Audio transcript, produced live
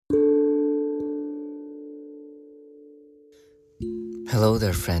Hello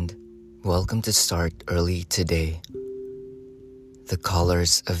there, friend. Welcome to Start Early Today. The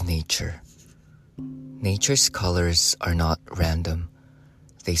colors of nature. Nature's colors are not random.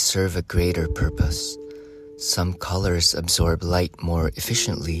 They serve a greater purpose. Some colors absorb light more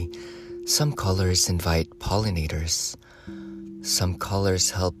efficiently. Some colors invite pollinators. Some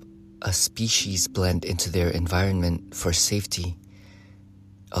colors help a species blend into their environment for safety.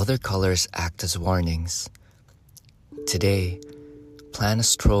 Other colors act as warnings. Today, plan a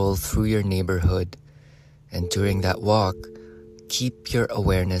stroll through your neighborhood, and during that walk, keep your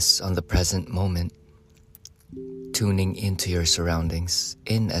awareness on the present moment, tuning into your surroundings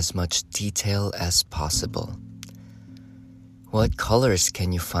in as much detail as possible. What colors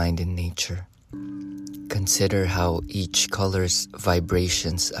can you find in nature? Consider how each color's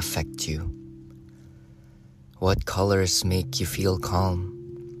vibrations affect you. What colors make you feel calm?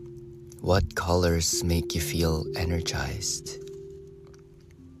 What colors make you feel energized?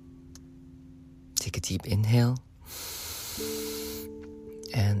 Take a deep inhale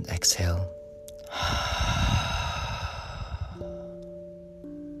and exhale.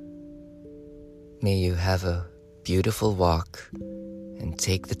 May you have a beautiful walk and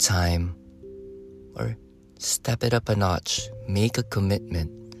take the time, or step it up a notch, make a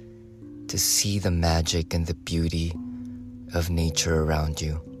commitment to see the magic and the beauty of nature around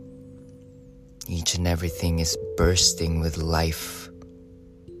you. Each and everything is bursting with life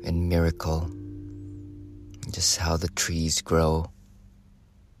and miracle. Just how the trees grow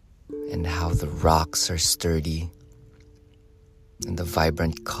and how the rocks are sturdy and the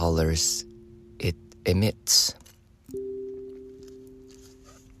vibrant colors it emits.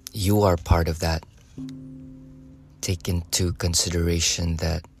 You are part of that. Take into consideration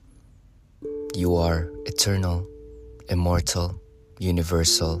that you are eternal, immortal,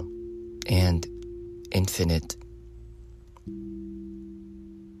 universal, and infinite.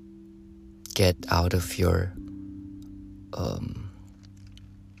 Get out of your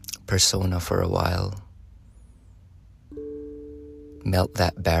persona for a while. Melt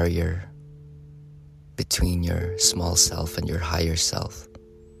that barrier between your small self and your higher self.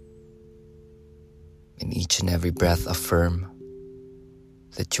 In each and every breath, affirm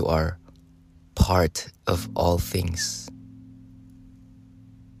that you are part of all things.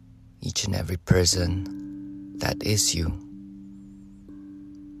 Each and every person, that is you.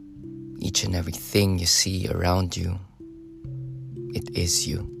 Each and everything you see around you, it is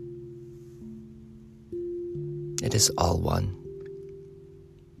you. It is all one.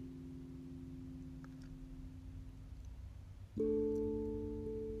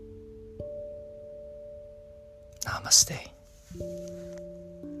 Namaste.